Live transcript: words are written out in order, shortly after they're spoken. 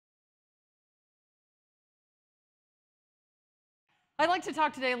I'd like to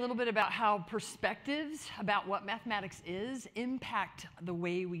talk today a little bit about how perspectives about what mathematics is impact the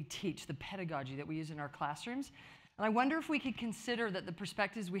way we teach, the pedagogy that we use in our classrooms. And I wonder if we could consider that the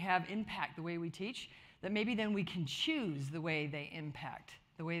perspectives we have impact the way we teach, that maybe then we can choose the way they impact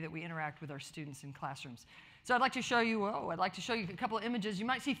the way that we interact with our students in classrooms. So I'd like to show you, a couple of images. You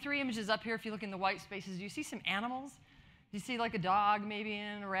might see 3 images up here if you look in the white spaces. Do you see some animals? Do you see like a dog maybe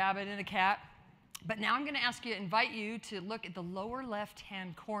and a rabbit and a cat? But now I'm going to invite you to look at the lower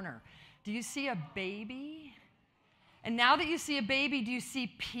left-hand corner. Do you see a baby? And now that you see a baby, do you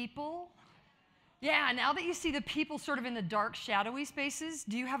see people? Yeah, now that you see the people sort of in the dark, shadowy spaces,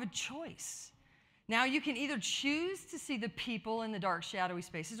 do you have a choice? Now you can either choose to see the people in the dark, shadowy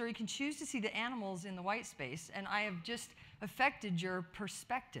spaces, or you can choose to see the animals in the white space, and I have just affected your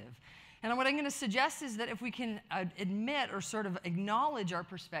perspective. And what I'm going to suggest is that if we can admit or sort of acknowledge our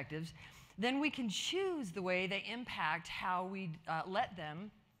perspectives, then we can choose the way they impact how we let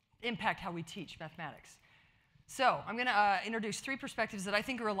them impact how we teach mathematics. So I'm going to introduce 3 perspectives that I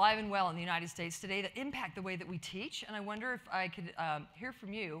think are alive and well in the United States today that impact the way that we teach, and I wonder if I could hear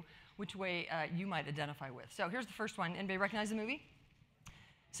from you which way you might identify with. So here's the first one. Anybody recognize the movie?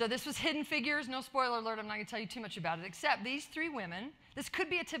 So this was Hidden Figures. No spoiler alert, I'm not going to tell you too much about it, except these 3 women, this could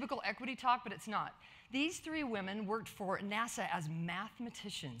be a typical equity talk, but it's not. These 3 women worked for NASA as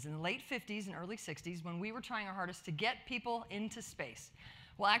mathematicians in the late 50s and early 60s when we were trying our hardest to get people into space.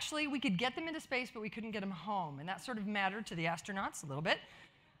 Well, actually, we could get them into space, but we couldn't get them home, and that sort of mattered to the astronauts a little bit.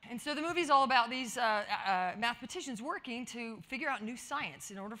 And so the movie's all about these mathematicians working to figure out new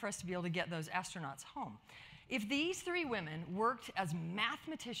science in order for us to be able to get those astronauts home. If these 3 women worked as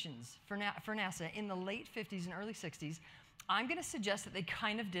mathematicians for NASA in the late 50s and early 60s, I'm going to suggest that they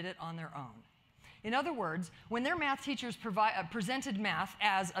kind of did it on their own. In other words, when their math teachers presented math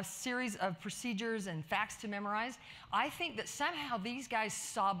as a series of procedures and facts to memorize, I think that somehow these guys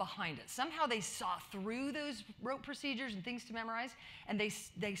saw behind it. Somehow they saw through those rote procedures and things to memorize, and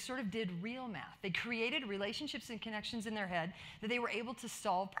they sort of did real math. They created relationships and connections in their head that they were able to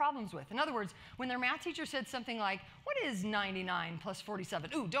solve problems with. In other words, when their math teacher said something like, what is 99 plus 47?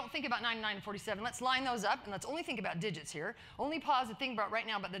 Ooh, don't think about 99 and 47. Let's line those up, and let's only think about digits here. Only pause and think about right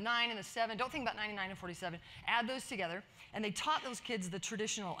now about the 9 and the 7. Don't think about 99 and 47. Add those together. And they taught those kids the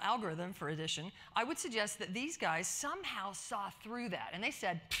traditional algorithm for addition. I would suggest that these guys somehow saw through that. And they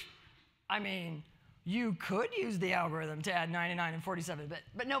said, I mean, you could use the algorithm to add 99 and 47,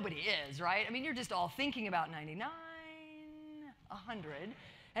 but nobody is, right? I mean, you're just all thinking about 99, 100,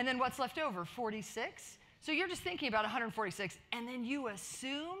 and then what's left over, 46? So you're just thinking about 146, and then you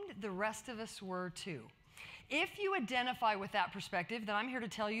assumed the rest of us were too. If you identify with that perspective, then I'm here to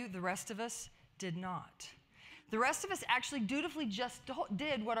tell you the rest of us did not. The rest of us actually dutifully just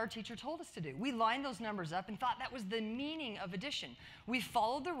did what our teacher told us to do. We lined those numbers up and thought that was the meaning of addition. We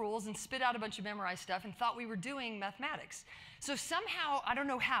followed the rules and spit out a bunch of memorized stuff and thought we were doing mathematics. So somehow, I don't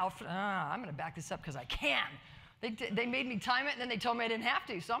know how, I'm going to back this up because I can. They made me time it, and then they told me I didn't have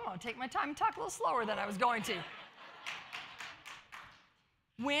to, so I'm going to take my time and talk a little slower than I was going to.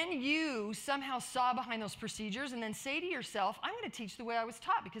 When you somehow saw behind those procedures and then say to yourself, I'm going to teach the way I was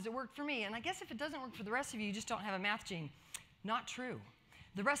taught because it worked for me, and I guess if it doesn't work for the rest of you, you just don't have a math gene. Not true.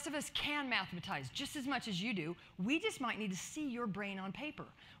 The rest of us can mathematize just as much as you do. We just might need to see your brain on paper.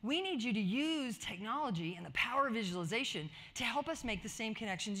 We need you to use technology and the power of visualization to help us make the same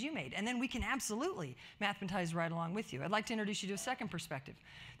connections you made. And then we can absolutely mathematize right along with you. I'd like to introduce you to a second perspective.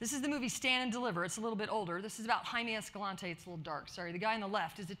 This is the movie Stand and Deliver. It's a little bit older. This is about Jaime Escalante. It's a little dark. Sorry. The guy on the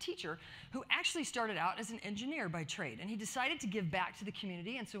left is a teacher who actually started out as an engineer by trade. And he decided to give back to the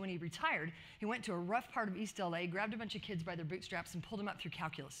community. And so when he retired, he went to a rough part of East LA, grabbed a bunch of kids by their bootstraps, and pulled them up through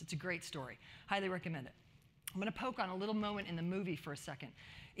calculus. It's a great story. Highly recommend it. I'm going to poke on a little moment in the movie for a second.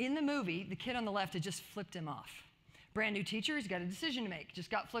 In the movie, the kid on the left had just flipped him off. Brand new teacher, he's got a decision to make, just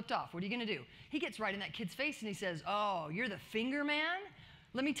got flipped off. What are you going to do? He gets right in that kid's face and he says, oh, you're the finger man?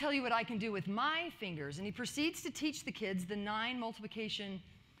 Let me tell you what I can do with my fingers. And he proceeds to teach the kids the 9 multiplication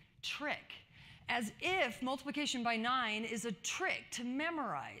trick, as if multiplication by 9 is a trick to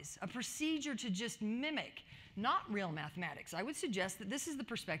memorize, a procedure to just mimic, not real mathematics. I would suggest that this is the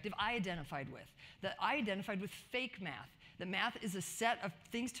perspective I identified with, that I identified with fake math, that math is a set of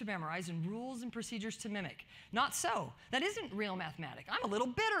things to memorize and rules and procedures to mimic. Not so. That isn't real mathematics. I'm a little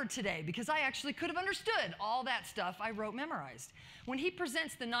bitter today because I actually could have understood all that stuff I wrote memorized. When he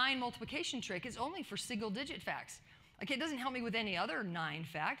presents the 9 multiplication trick, it's only for single-digit facts. Okay, it doesn't help me with any other 9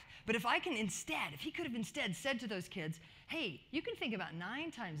 fact, but if he could have instead said to those kids, hey, you can think about 9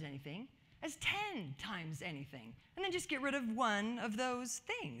 times anything, as 10 times anything, and then just get rid of one of those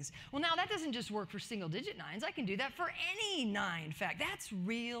things. Well, now that doesn't just work for single-digit nines. I can do that for any 9 fact. That's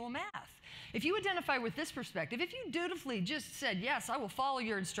real math. If you identify with this perspective, if you dutifully just said, yes, I will follow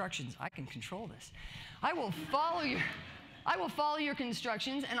your instructions, I can control this. I will follow your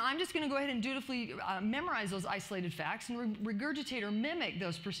instructions, and I'm just going to go ahead and dutifully memorize those isolated facts and regurgitate or mimic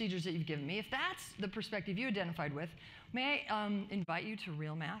those procedures that you've given me. If that's the perspective you identified with, may I invite you to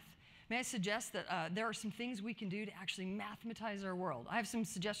real math? May I suggest that there are some things we can do to actually mathematize our world? I have some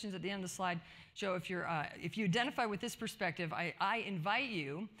suggestions at the end of the slide. Joe, if you identify with this perspective, I invite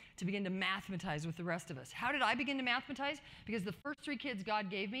you to begin to mathematize with the rest of us. How did I begin to mathematize? Because the first 3 kids God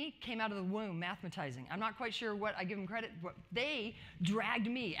gave me came out of the womb mathematizing. I'm not quite sure what I give them credit, but they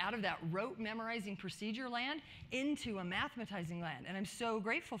dragged me out of that rote memorizing procedure land into a mathematizing land. And I'm so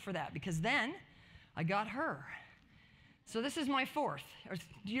grateful for that, because then I got her. So this is my 4th.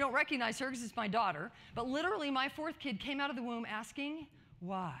 You don't recognize her because it's my daughter, but literally my 4th kid came out of the womb asking,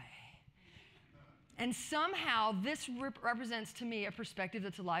 why? And somehow this represents to me a perspective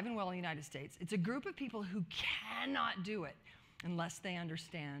that's alive and well in the United States. It's a group of people who cannot do it unless they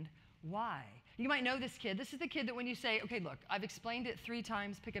understand why. You might know this kid. This is the kid that when you say, okay, look, I've explained it 3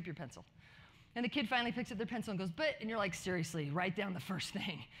 times, pick up your pencil. And the kid finally picks up their pencil and goes, but, and you're like, seriously, write down the first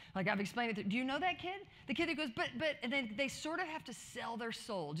thing. Like, I've explained it. Do you know that kid? The kid that goes, but, and then they sort of have to sell their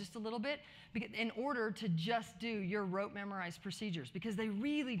soul just a little bit in order to just do your rote memorized procedures, because they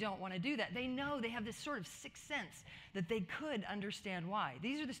really don't want to do that. They know, they have this sort of sixth sense that they could understand why.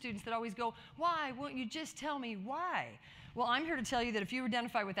 These are the students that always go, why? Won't you just tell me why? Well, I'm here to tell you that if you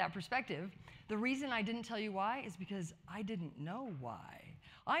identify with that perspective, the reason I didn't tell you why is because I didn't know why.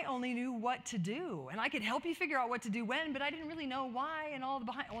 I only knew what to do, and I could help you figure out what to do when, but I didn't really know why and all the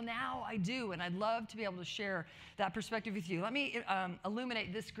behind. Well, now I do, and I'd love to be able to share that perspective with you. Let me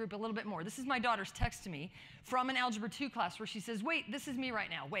illuminate this group a little bit more. This is my daughter's text to me from an Algebra 2 class where she says, wait, this is me right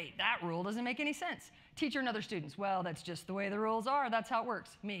now. Wait, that rule doesn't make any sense. Teacher and other students, well, that's just the way the rules are. That's how it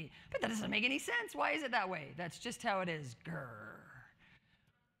works. Me, but that doesn't make any sense. Why is it that way? That's just how it is. Grr.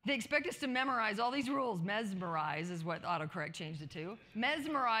 They expect us to memorize all these rules. Mesmerize is what autocorrect changed it to.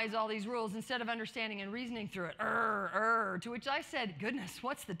 Mesmerize all these rules instead of understanding and reasoning through it. To which I said, goodness,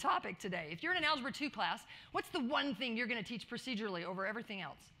 what's the topic today? If you're in an Algebra 2 class, what's the one thing you're going to teach procedurally over everything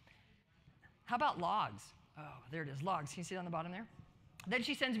else? How about logs? Oh, there it is, logs. Can you see it on the bottom there? Then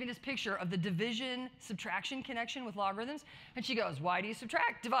she sends me this picture of the division-subtraction connection with logarithms, and she goes, why do you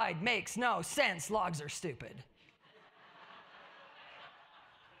subtract? Divide makes no sense. Logs are stupid.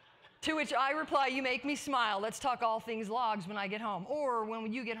 To which I reply, you make me smile. Let's talk all things logs when I get home. Or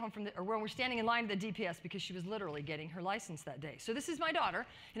when you get home or when we're standing in line at the DPS, because she was literally getting her license that day. So this is my daughter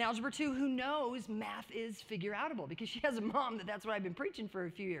in Algebra 2 who knows math is figure-outable, because she has a mom that's what I've been preaching for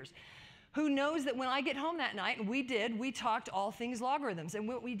a few years, who knows that when I get home that night, and we talked all things logarithms. And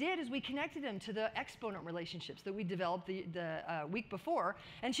what we did is we connected them to the exponent relationships that we developed the week before.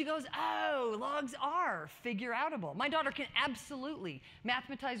 And she goes, oh, logs are figure-outable. My daughter can absolutely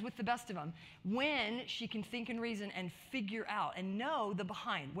mathematize with the best of them when she can think and reason and figure out and know the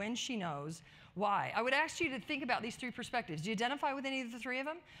behind, when she knows why. I would ask you to think about these 3 perspectives. Do you identify with any of the 3 of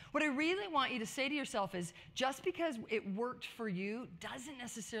them? What I really want you to say to yourself is, just because it worked for you doesn't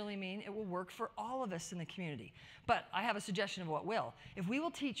necessarily mean it will work for all of us in the community. But I have a suggestion of what will. If we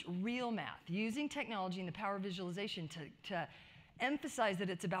will teach real math using technology and the power of visualization to emphasize that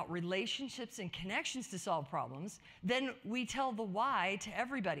it's about relationships and connections to solve problems, then we tell the why to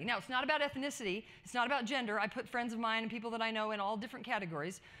everybody. Now, it's not about ethnicity. It's not about gender. I put friends of mine and people that I know in all different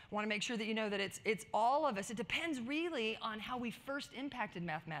categories. I want to make sure that you know that it's all of us. It depends really on how we first impacted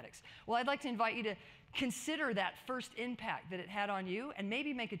mathematics. Well, I'd like to invite you to consider that first impact that it had on you and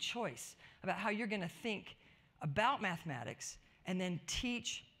maybe make a choice about how you're going to think about mathematics and then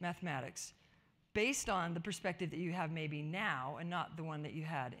teach mathematics based on the perspective that you have maybe now and not the one that you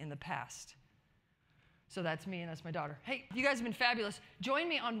had in the past. So that's me and that's my daughter. Hey, you guys have been fabulous. Join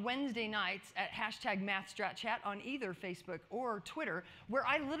me on Wednesday nights at #MathStratChat on either Facebook or Twitter, where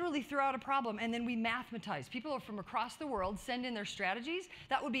I literally throw out a problem and then we mathematize. People from across the world send in their strategies.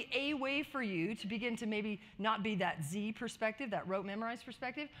 That would be a way for you to begin to maybe not be that Z perspective, that rote memorized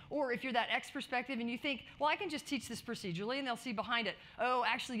perspective, or if you're that X perspective and you think, well, I can just teach this procedurally, and they'll see behind it, oh,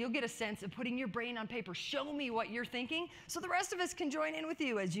 actually, you'll get a sense of putting your brain on paper. Show me what you're thinking so the rest of us can join in with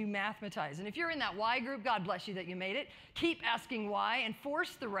you as you mathematize. And if you're in that Y group, God bless you that you made it. Keep asking why and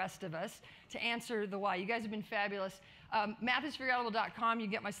force the rest of us to answer the why. You guys have been fabulous. Mathisfigureoutable.com, you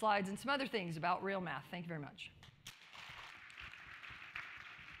get my slides and some other things about real math. Thank you very much.